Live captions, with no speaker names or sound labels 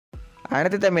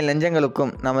அனைத்து தமிழ் நெஞ்சங்களுக்கும்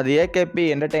நமது AKP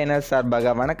entertainer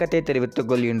சார்பாக வணக்கத்தை தெரிவித்துக்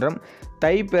கொள்கின்றோம்.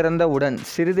 தை பிறந்தவுடன்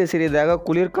சிறிது சிறிதாக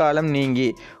குளிர்காலம் நீங்கி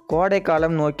கோடை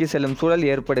காலம் நோக்கி செல்லும் சூழல்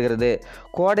ஏற்படுகிறது.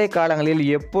 கோடை காலங்களில்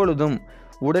எப்பொழுதும்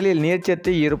உடலில்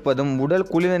நீர்ச்சத்து இருப்பதும் உடல்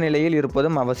குளிர்ந்த நிலையில்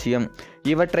இருப்பதும் அவசியம்.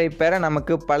 இவற்றை பெற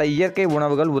நமக்கு பல இயற்கை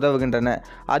உணவுகள் உதவுகின்றன.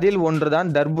 அதில்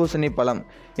ஒன்றுதான் தர்பூசணி பழம்.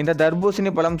 இந்த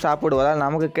தர்பூசணி பழம் சாப்பிடுவதால்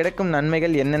நமக்கு கிடைக்கும்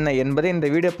நன்மைகள் என்னென்ன என்பதை இந்த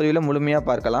வீடியோ பதிவில் முழுமையாக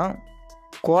பார்க்கலாம்.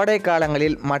 கோடை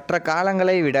காலங்களில் மற்ற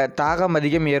காலங்களை விட தாகம்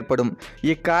அதிகம் ஏற்படும்.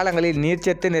 இக்காலங்களில்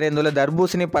நீர்ச்சத்து நிறைந்துள்ள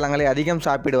தர்பூசணி பழங்களை அதிகம்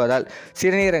சாப்பிடுவதால்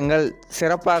சிறுநீரகங்கள்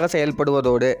சிறப்பாக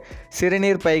செயல்படுவதோடு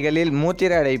சிறுநீர் பைகளில்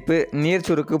மூத்திர அடைப்பு, நீர்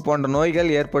சுருக்கு போன்ற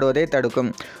நோய்கள் ஏற்படுவதை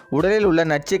தடுக்கும். உடலில் உள்ள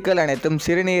நச்சுக்கள் அனைத்தும்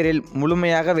சிறுநீரில்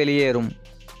முழுமையாக வெளியேறும்.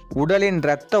 உடலின்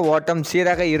இரத்த ஓட்டம்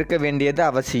சீராக இருக்க வேண்டியது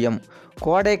அவசியம்.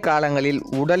 கோடை காலங்களில்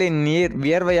உடலின் நீர்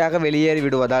வியர்வையாக வெளியேறி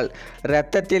விடுவதால்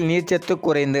இரத்தத்தில் நீர்ச்சத்து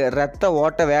குறைந்து இரத்த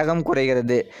ஓட்ட வேகம்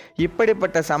குறைகிறது.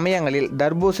 இப்படிப்பட்ட சமயங்களில்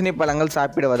தர்பூசணி பழங்கள்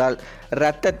சாப்பிடுவதால்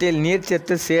இரத்தத்தில்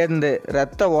நீர்ச்சத்து சேர்ந்து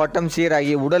இரத்த ஓட்டம்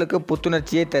சீராகி உடலுக்கு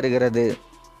புத்துணர்ச்சியை தருகிறது.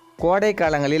 கோடை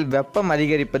காலங்களில் வெப்பம்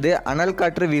அதிகரிப்பது, அனல்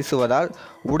காற்று வீசுவதால்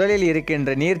உடலில்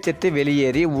இருக்கின்ற நீர்ச்சத்து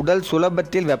வெளியேறி உடல்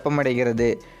சுலபத்தில் வெப்பமடைகிறது.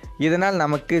 இதனால்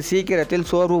நமக்கு சீக்கிரத்தில்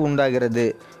சோர்வு உண்டாகிறது.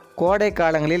 கோடை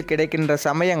காலங்களில் கிடைக்கின்ற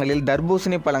சமயங்களில்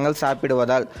தர்பூசணி பழங்கள்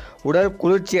சாப்பிடுவதால் உடல்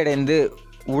குளிர்ச்சியடைந்து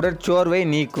உடற்சோர்வை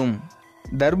நீக்கும்.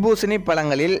 தர்பூசணி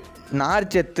பழங்களில்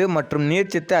நார்ச்சத்து மற்றும்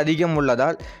நீர்ச்சத்து அதிகம்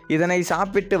உள்ளதால் இதனை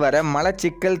சாப்பிட்டு வர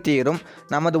மலச்சிக்கல் தீரும்.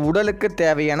 நமது உடலுக்கு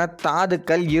தேவையான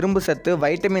தாதுக்கள், இரும்பு சத்து,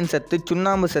 வைட்டமின் சத்து,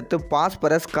 சுண்ணாம்பு சத்து,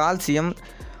 பாஸ்பரஸ், கால்சியம்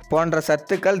போன்ற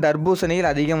சத்துக்கள்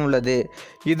தர்பூசணியில் அதிகம் உள்ளது.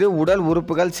 இது உடல்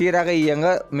உறுப்புகள் சீராக இயங்க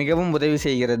மிகவும் உதவி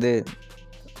செய்கிறது.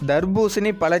 தர்பூசணி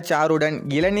பழச்சாறுடன்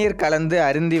இளநீர் கலந்து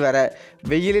அருந்தி வர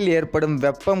வெயிலில் ஏற்படும்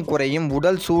வெப்பம் குறையும்.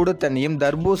 உடல் சூடு தணியும்.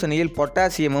 தர்பூசணியில்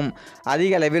பொட்டாசியமும்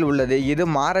அதிக அளவில் உள்ளது. இது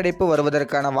மாரடைப்பு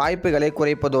வருவதற்கான வாய்ப்புகளை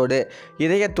குறைப்பதோடு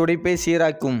இதய துடிப்பை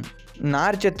சீராக்கும்.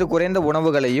 நார்ச்சத்து குறைந்த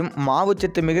உணவுகளையும்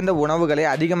மாவுச்சத்து மிகுந்த உணவுகளை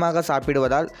அதிகமாக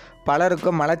சாப்பிடுவதால்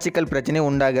பலருக்கும் மலச்சிக்கல் பிரச்சனை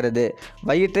உண்டாகிறது.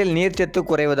 வயிற்றில் நீர்ச்சத்து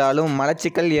குறைவதாலும்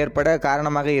மலச்சிக்கல் ஏற்பட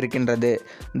காரணமாக இருக்கின்றது.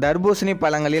 தர்பூசணி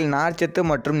பழங்களில் நார்ச்சத்து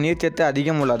மற்றும் நீர்ச்சத்து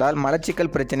அதிகம் உள்ளதால்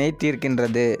மலச்சிக்கல் பிரச்சனையை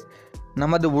தீர்க்கின்றது.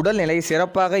 நமது உடல்நிலை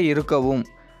சிறப்பாக இருக்கவும்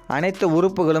அனைத்து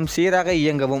உறுப்புகளும் சீராக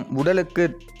இயங்கவும் உடலுக்கு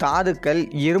தாதுக்கள்,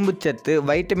 இரும்பு சத்து,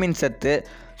 வைட்டமின் சத்து,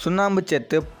 சுண்ணாம்பு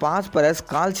சத்து, பாஸ்பரஸ்,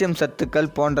 கால்சியம்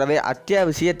சத்துக்கள் போன்றவை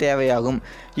அத்தியாவசிய தேவையாகும்.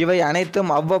 இவை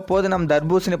அனைத்தும் அவ்வப்போது நம்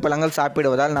தர்பூசணி பழங்கள்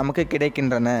சாப்பிடுவதால் நமக்கு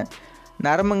கிடைக்கின்றன.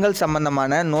 நரம்புகள்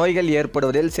சம்பந்தமான நோய்கள்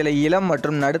ஏற்படுவதில் சில இளம்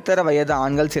மற்றும் நடுத்தர வயது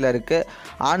ஆண்கள் சிலருக்கு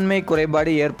ஆண்மை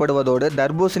குறைபாடு ஏற்படுவதோடு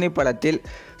தர்பூசணி பழத்தில்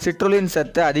சிட்ருலின்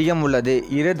சத்து அதிகம் உள்ளது.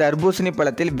 இது தர்பூசணி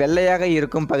பழத்தில் வெள்ளையாக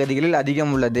இருக்கும் பகுதிகளில்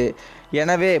அதிகம் உள்ளது.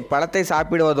 எனவே பழத்தை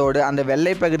சாப்பிடுவதோடு அந்த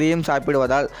வெள்ளை பகுதியையும்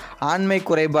சாப்பிடுவதால் ஆண்மை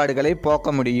குறைபாடுகளை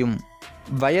போக்க முடியும்.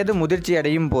 வயது முதிர்ச்சி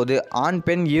அடையும் போது ஆண்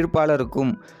பெண்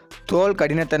ஈர்ப்பாளருக்கும் தோல்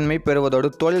கடினத்தன்மை பெறுவதோடு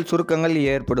தோலில் சுருக்கங்கள்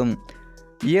ஏற்படும்.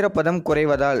 ஈரப்பதம்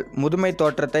குறைவதால் முதுமை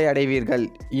தோற்றத்தை அடைவீர்கள்.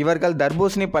 இவர்கள்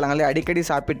தர்பூசணி பழங்களை அடிக்கடி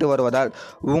சாப்பிட்டு வருவதால்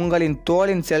உங்களின்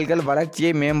தோலின் செல்கள்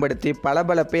வளர்ச்சியை மேம்படுத்தி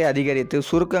பளபளப்பை அதிகரித்து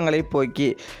சுருக்கங்களை போக்கி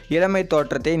இளமை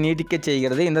தோற்றத்தை நீட்டிக்கச்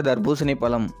செய்கிறது இந்த தர்பூசணி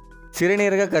பழம்.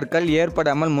 சிறுநீரக கற்கள்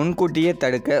ஏற்படாமல் முன்கூட்டியே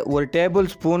தடுக்க ஒரு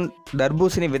டேபிள் ஸ்பூன்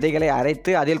தர்பூசணி விதைகளை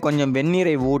அரைத்து அதில் கொஞ்சம்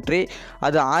வெந்நீரை ஊற்றி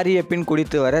அது ஆறிய பின்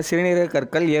குடித்து வர சிறுநீரக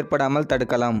கற்கள் ஏற்படாமல்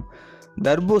தடுக்கலாம்.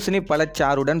 தர்பூசணி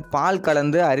பழச்சாறுடன் பால்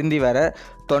கலந்து அருந்தி வர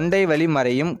தொண்டை வலி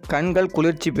மறையும். கண்கள்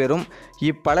குளிர்ச்சி பெறும்.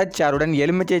 இப்பழச்சாறுடன்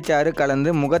எலுமிச்சை சாறு கலந்து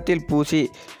முகத்தில் பூசி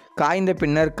காய்ந்த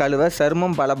பின்னர் கழுவ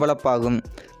சருமம் பளபளப்பாகும்.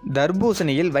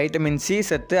 தர்பூசணியில் வைட்டமின் சி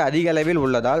சத்து அதிக அளவில்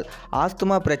உள்ளதால்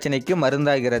ஆஸ்துமா பிரச்சனைக்கு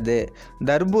மருந்தாகிறது.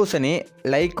 தர்பூசணி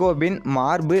லைகோபின்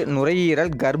மார்பு,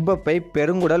 நுரையீரல், கர்ப்பப்பை,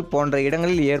 பெருங்குடல் போன்ற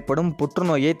இடங்களில் ஏற்படும்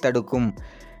புற்றுநோயை தடுக்கும்.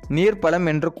 நீர்ப்பழம்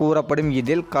என்று கூறப்படும்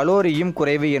இதில் கலோரியும்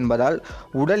குறைவு என்பதால்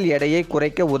உடல் எடையை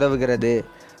குறைக்க உதவுகிறது.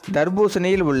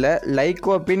 தர்பூசணியில் உள்ள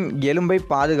லைகோபின் எலும்பை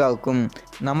பாதுகாக்கும்.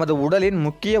 நமது உடலின்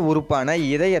முக்கிய உறுப்பான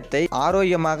இதயத்தை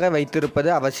ஆரோக்கியமாக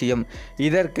வைத்திருப்பது அவசியம்.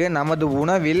 இதற்கு நமது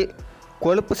உணவில்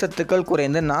கொழுப்பு சத்துக்கள்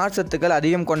குறைந்து நார் சத்துக்கள்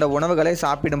அதிகம் கொண்ட உணவுகளை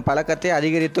சாப்பிடும் பழக்கத்தை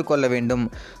அதிகரித்து கொள்ள வேண்டும்.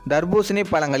 தர்பூசணி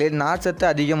பழங்களில் நார் சத்து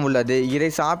அதிகம் உள்ளது. இதை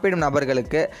சாப்பிடும்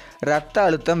நபர்களுக்கு இரத்த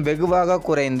அழுத்தம் வெகுவாக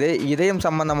குறைந்து இதயம்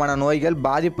சம்பந்தமான நோய்கள்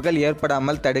பாதிப்புகள்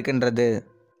ஏற்படாமல் தடுக்கின்றது.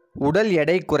 உடல்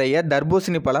எடை குறைய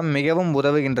தர்பூசணி பழம் மிகவும்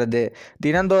உதவுகின்றது.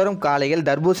 தினந்தோறும் காலையில்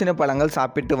தர்பூசணி பழங்கள்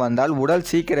சாப்பிட்டு வந்தால் உடல்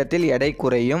சீக்கிரத்தில் எடை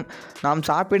குறையும். நாம்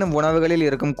சாப்பிடும் உணவுகளில்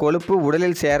இருக்கும் கொழுப்பு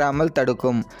உடலில் சேராமல்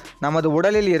தடுக்கும். நமது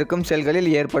உடலில் இருக்கும் செல்களில்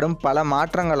ஏற்படும் பல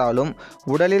மாற்றங்களாலும்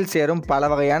உடலில் சேரும் பல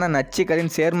வகையான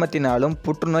நச்சுக்களின் சேர்மத்தினாலும்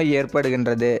புற்றுநோய்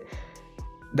ஏற்படுகின்றது.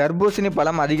 தர்பூசணி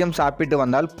பழம் அதிகம் சாப்பிட்டு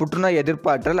வந்தால் புற்றுநோய்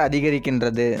எதிர்ப்பாற்றல்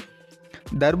அதிகரிக்கின்றது.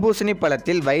 தர்பூசணி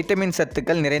பழத்தில் வைட்டமின்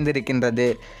சத்துக்கள்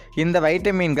நிறைந்திருக்கின்றது. இந்த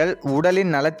வைட்டமின்கள்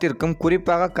உடலின் நலத்திற்கும்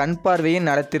குறிப்பாக கண் பார்வையின்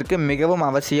நலத்திற்கு மிகவும்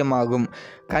அவசியமாகும்.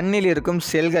 கண்ணில் இருக்கும்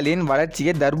செல்களின்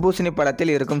வளர்ச்சியை தர்பூசணி பழத்தில்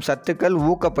இருக்கும் சத்துக்கள்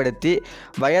ஊக்கப்படுத்தி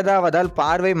வயதாவதால்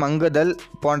பார்வை மங்குதல்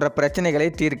போன்ற பிரச்சனைகளை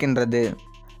தீர்க்கின்றது.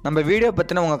 நம்ம வீடியோ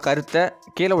பற்றின உங்கள் கருத்தை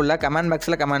கீழே உள்ள கமெண்ட்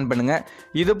பாக்ஸில் கமெண்ட் பண்ணுங்கள்.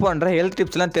 இது போன்ற ஹெல்த்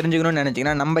டிப்ஸ்லாம் தெரிஞ்சுக்கணும்னு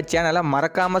நினச்சிங்கன்னா நம்ம சேனலை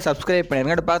மறக்காமல் சப்ஸ்கிரைப்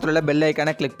பண்ணிடுங்க. பக்கத்தில் உள்ள பெல்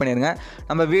ஐக்கானை கிளிக் பண்ணிடுங்க.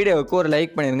 நம்ம வீடியோவுக்கு ஒரு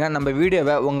லைக் பண்ணிடுங்க. நம்ம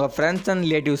வீடியோவை உங்கள் ஃப்ரெண்ட்ஸ் அண்ட்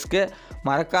ரிலேட்டிவ்ஸ்க்கு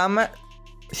மறக்காமல்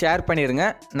ஷேர்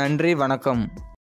பண்ணிடுங்க. நன்றி, வணக்கம்.